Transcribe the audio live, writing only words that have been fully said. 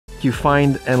you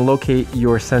find and locate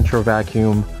your central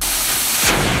vacuum,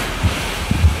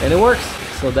 and it works.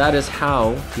 So that is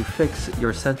how to fix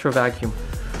your central vacuum,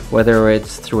 whether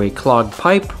it's through a clogged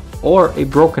pipe or a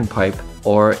broken pipe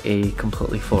or a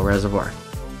completely full reservoir.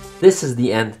 This is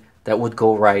the end that would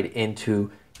go right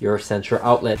into your central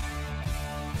outlet.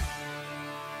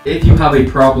 If you have a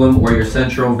problem where your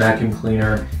central vacuum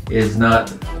cleaner is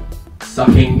not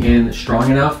sucking in strong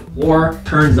enough or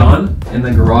turns on in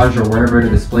the garage or wherever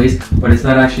it is placed, but it's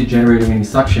not actually generating any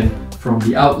suction from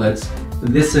the outlets,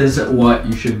 this is what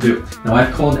you should do. Now,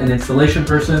 I've called an installation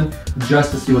person just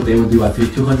to see what they would do. I paid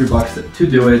 $200 to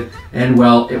do it, and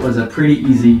well, it was a pretty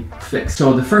easy fix.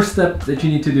 So the first step that you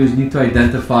need to do is you need to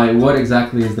identify what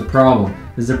exactly is the problem.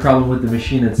 Is the problem with the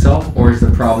machine itself, or is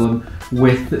the problem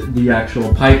with the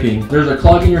actual piping? There's a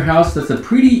clog in your house. That's a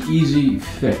pretty easy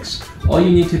fix. All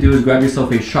you need to do is grab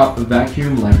yourself a shop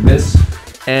vacuum like this,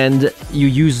 and you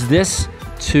use this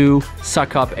to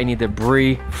suck up any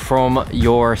debris from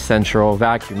your central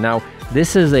vacuum. Now,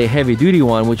 this is a heavy duty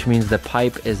one, which means the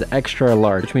pipe is extra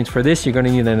large, which means for this you're going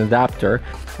to need an adapter.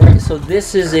 Right, so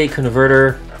this is a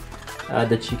converter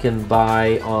that you can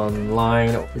buy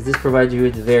online. This provides you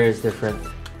with various different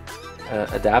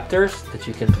adapters that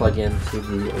you can plug into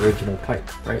the original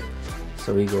pipe, right?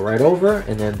 So we go right over,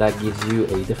 and then that gives you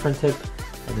a different tip,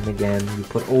 and then again you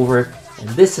put over, and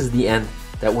this is the end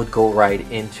that would go right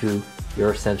into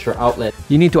your central outlet.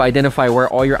 You need to identify where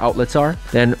all your outlets are.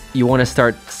 Then you want to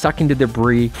start sucking the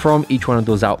debris from each one of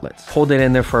those outlets. Hold it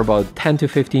in there for about 10 to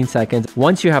 15 seconds.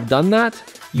 Once you have done that,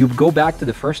 you go back to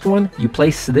the first one, you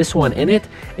place this one in it,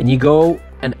 and you go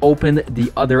and open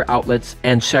the other outlets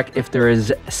and check if there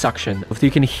is suction. If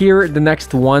you can hear the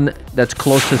next one that's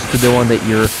closest to the one that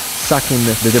you're sucking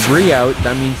the debris out,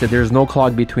 that means that there's no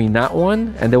clog between that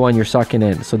one and the one you're sucking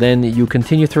in. So then you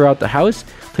continue throughout the house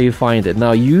till you find it.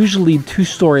 Now, usually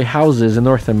 2-story houses in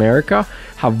North America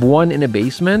have 1 in a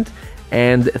basement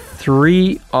and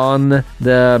 3 on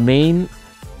the main.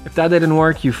 If that didn't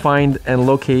work, you find and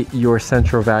locate your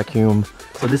central vacuum.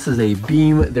 So this is a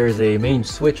beam. There's a main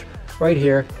switch right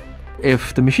here.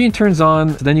 If the machine turns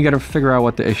on, then you got to figure out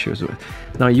what the issue is with.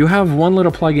 Now, you have one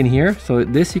little plug in here, so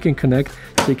this you can connect,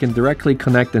 so you can directly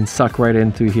connect and suck right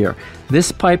into here.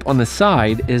 This pipe on the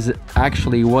side is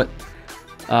actually what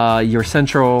your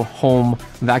central home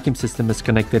vacuum system is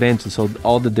connected into, so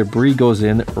all the debris goes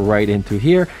in right into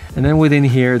here, and then within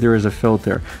here there is a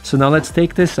filter. So now let's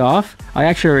take this off. I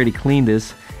actually already cleaned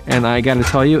this, and I gotta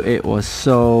tell you, it was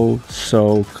so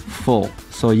full.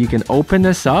 So you can open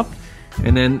this up,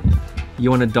 and then you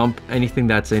want to dump anything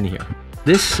that's in here.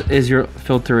 This is your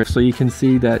filter, so you can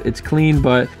see that it's clean,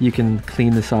 but you can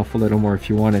clean this off a little more if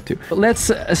you wanted to. But let's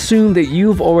assume that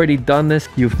you've already done this.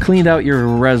 You've cleaned out your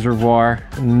reservoir,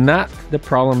 not the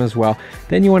problem as well.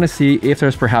 Then you want to see if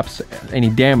there's perhaps any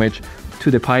damage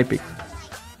to the piping.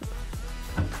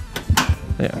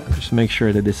 Yeah, just make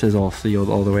sure that this is all sealed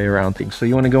all the way around things. So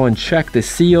you want to go and check the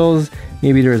seals.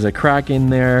 Maybe there's a crack in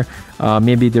there.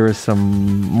 Maybe there is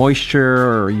some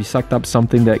moisture, or you sucked up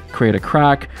something that created a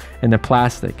crack in the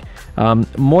plastic.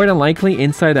 More than likely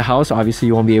inside the house, obviously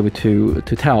you won't be able to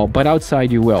tell, but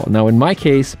outside you will. Now in my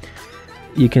case,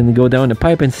 you can go down the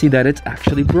pipe and see that it's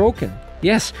actually broken.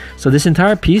 Yes, so this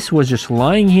entire piece was just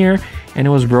lying here and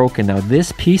it was broken. Now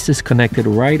this piece is connected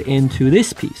right into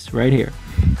this piece right here.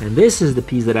 And this is the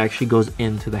piece that actually goes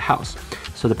into the house.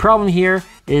 So the problem here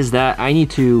is that I need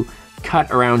to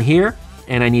cut around here,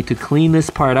 and I need to clean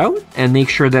this part out and make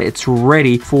sure that it's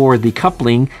ready for the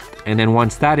coupling. And then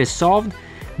once that is solved,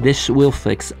 this will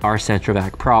fix our central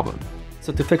vac problem.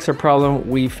 So to fix our problem,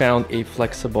 we found a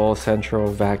flexible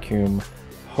central vacuum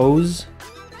hose.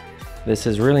 This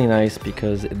is really nice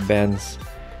because it bends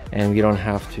and we don't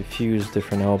have to fuse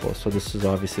different elbows. So this is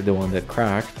obviously the one that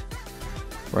cracked,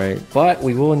 right? But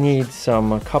we will need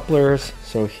some couplers.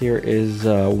 So here is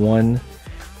one.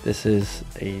 This is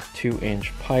a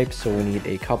 2-inch pipe, so we need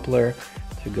a coupler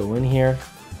to go in here,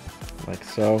 like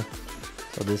so.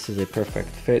 So this is a perfect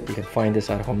fit. You can find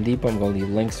this at Home Depot. I'm going to leave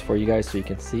links for you guys so you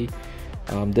can see.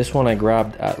 This one I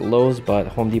grabbed at Lowe's, but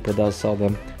Home Depot does sell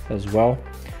them as well.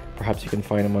 Perhaps you can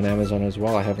find them on Amazon as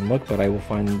well. I haven't looked, but I will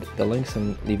find the links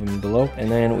and leave them below.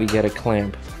 And then we get a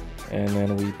clamp, and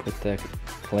then we put the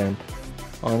clamp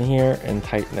on here and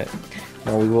tighten it.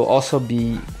 Now we will also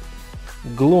be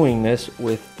gluing this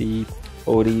with the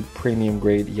OD premium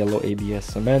grade yellow ABS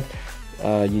cement.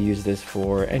 You use this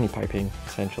for any piping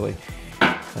essentially.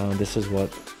 This is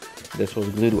what this was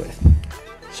glued with.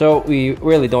 So we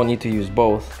really don't need to use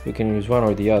both. We can use one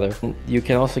or the other. You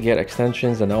can also get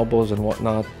extensions and elbows and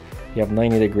whatnot. You have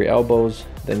 90-degree elbows,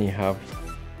 then you have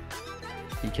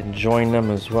the you can join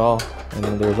them as well. And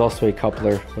then there's also a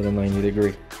coupler with a 90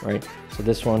 degree, right? So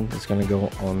this one is going to go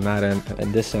on that end,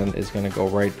 and this end is going to go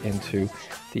right into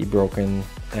the broken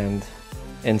end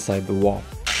inside the wall.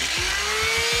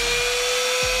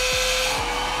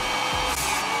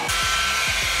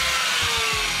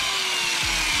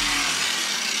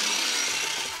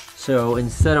 So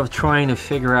instead of trying to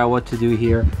figure out what to do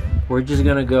here, we're just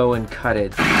gonna go and cut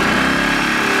it.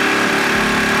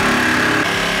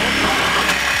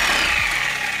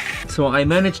 So I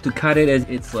managed to cut it as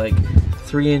it's like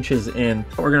 3 inches in.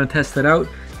 We're gonna test it out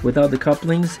without the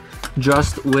couplings,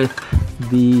 just with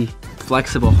the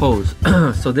flexible hose.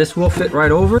 So this will fit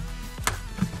right over,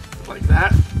 like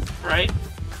that, right?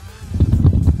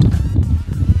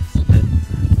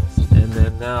 And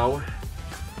then now,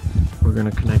 we're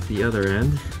gonna connect the other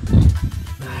end.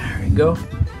 There we go.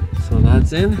 So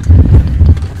that's in.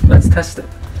 Let's test it.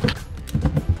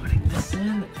 Putting this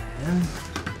in, and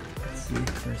let's see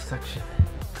if there's suction.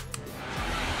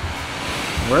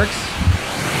 Works.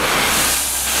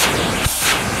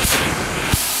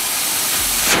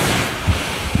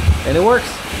 And it works.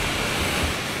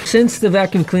 Since the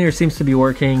vacuum cleaner seems to be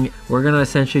working, we're gonna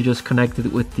essentially just connect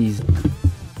it with these.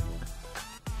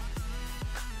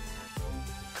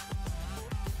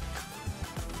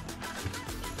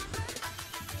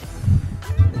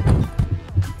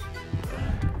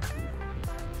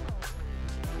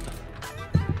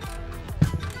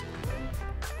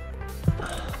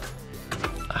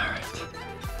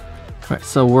 Alright,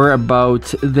 so we're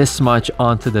about this much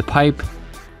onto the pipe,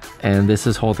 and this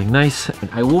is holding nice.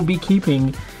 I will be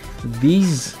keeping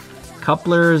these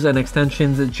couplers and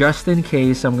extensions just in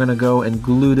case. I'm gonna go and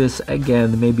glue this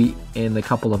again, maybe in a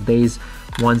couple of days,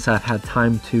 once I've had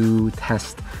time to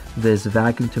test this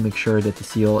vacuum to make sure that the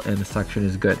seal and the suction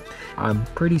is good. I'm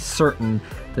pretty certain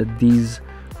that these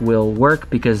will work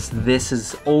because this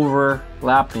is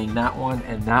overlapping that one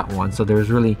and that one, so there's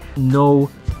really no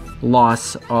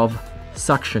loss of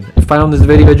suction. If you found this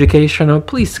video educational,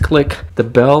 please click the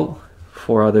bell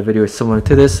for other videos similar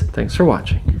to this. Thanks for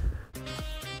watching.